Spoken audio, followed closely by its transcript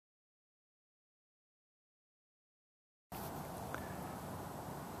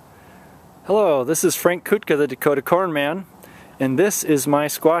Hello, this is Frank Kutka, the Dakota Corn Man, and this is my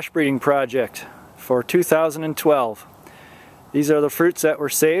squash breeding project for 2012. These are the fruits that were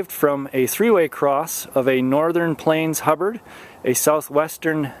saved from a three-way cross of a Northern Plains Hubbard, a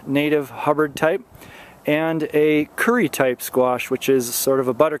Southwestern Native Hubbard type, and a curry type squash, which is sort of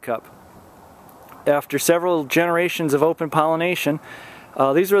a buttercup. After several generations of open pollination,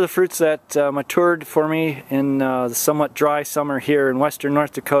 these were the fruits that matured for me in the somewhat dry summer here in western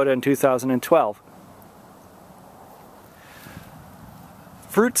North Dakota in 2012.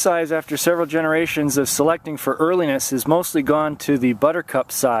 Fruit size after several generations of selecting for earliness is mostly gone to the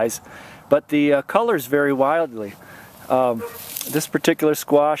buttercup size, but the colors vary wildly. This particular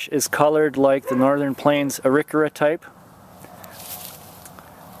squash is colored like the Northern Plains Arikara type.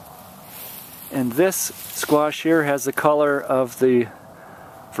 And this squash here has the color of the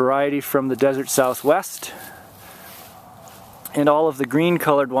variety from the desert southwest, and all of the green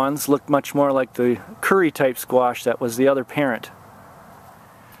colored ones look much more like the curry type squash that was the other parent.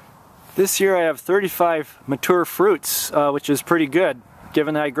 This year I have 35 mature fruits, which is pretty good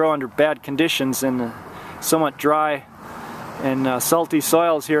given that I grow under bad conditions in somewhat dry and salty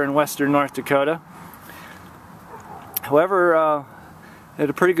soils here in western North Dakota. However, I had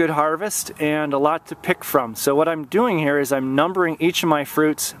a pretty good harvest and a lot to pick from. So what I'm doing here is I'm numbering each of my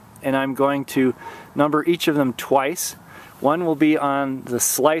fruits, and I'm going to number each of them twice. One will be on the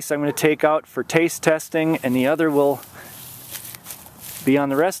slice I'm going to take out for taste testing, and the other will be on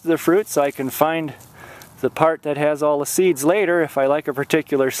the rest of the fruit so I can find the part that has all the seeds later if I like a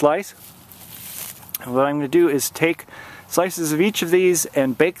particular slice. And what I'm going to do is take slices of each of these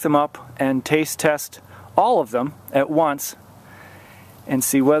and bake them up and taste test all of them at once and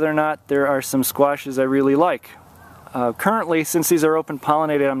see whether or not there are some squashes I really like. Currently, since these are open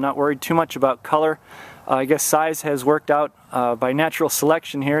pollinated, I'm not worried too much about color. I guess size has worked out by natural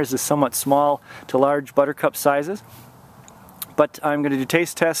selection here as the somewhat small to large buttercup sizes. But I'm going to do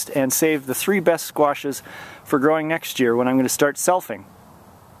taste test and save the 3 best squashes for growing next year when I'm going to start selfing.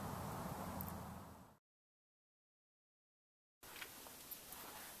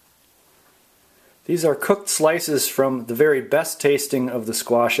 These are cooked slices from the very best tasting of the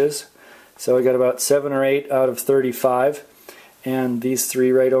squashes. So I got about 7 or 8 out of 35, and these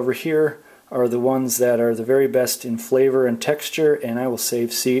 3 right over here are the ones that are the very best in flavor and texture, and I will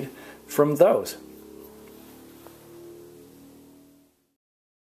save seed from those.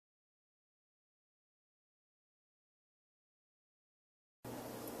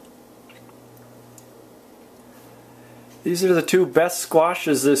 These are the 2 best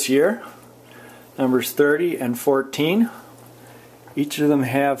squashes this year. Numbers 30 and 14. Each of them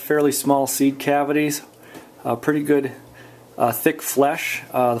have fairly small seed cavities, pretty good thick flesh.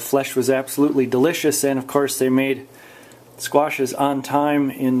 The flesh was absolutely delicious, and of course they made squashes on time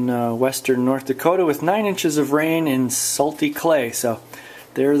in western North Dakota with 9 inches of rain in salty clay, so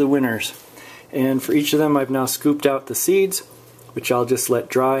they're the winners. And for each of them I've now scooped out the seeds, which I'll just let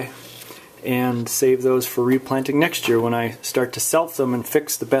dry and save those for replanting next year when I start to self them and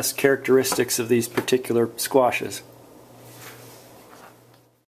fix the best characteristics of these particular squashes.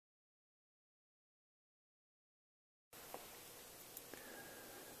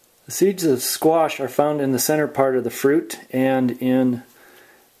 The seeds of squash are found in the center part of the fruit, and in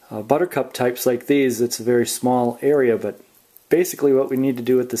buttercup types like these it's a very small area, but basically what we need to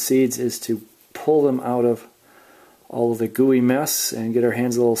do with the seeds is to pull them out of all of the gooey mess and get our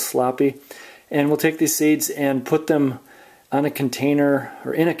hands a little sloppy. And we'll take these seeds and put them on a container,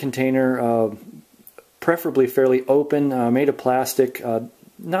 or in a container, preferably fairly open, made of plastic,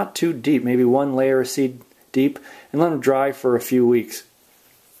 not too deep, maybe 1 layer of seed deep, and let them dry for a few weeks.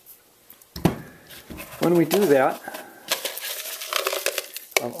 When we do that,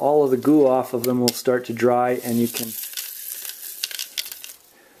 all of the goo off of them will start to dry, and you can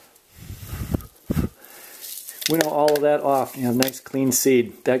winnow all of that off. You have nice clean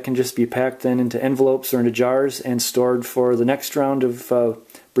seed. That can just be packed then into envelopes or into jars and stored for the next round of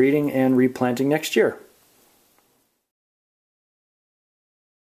breeding and replanting next year.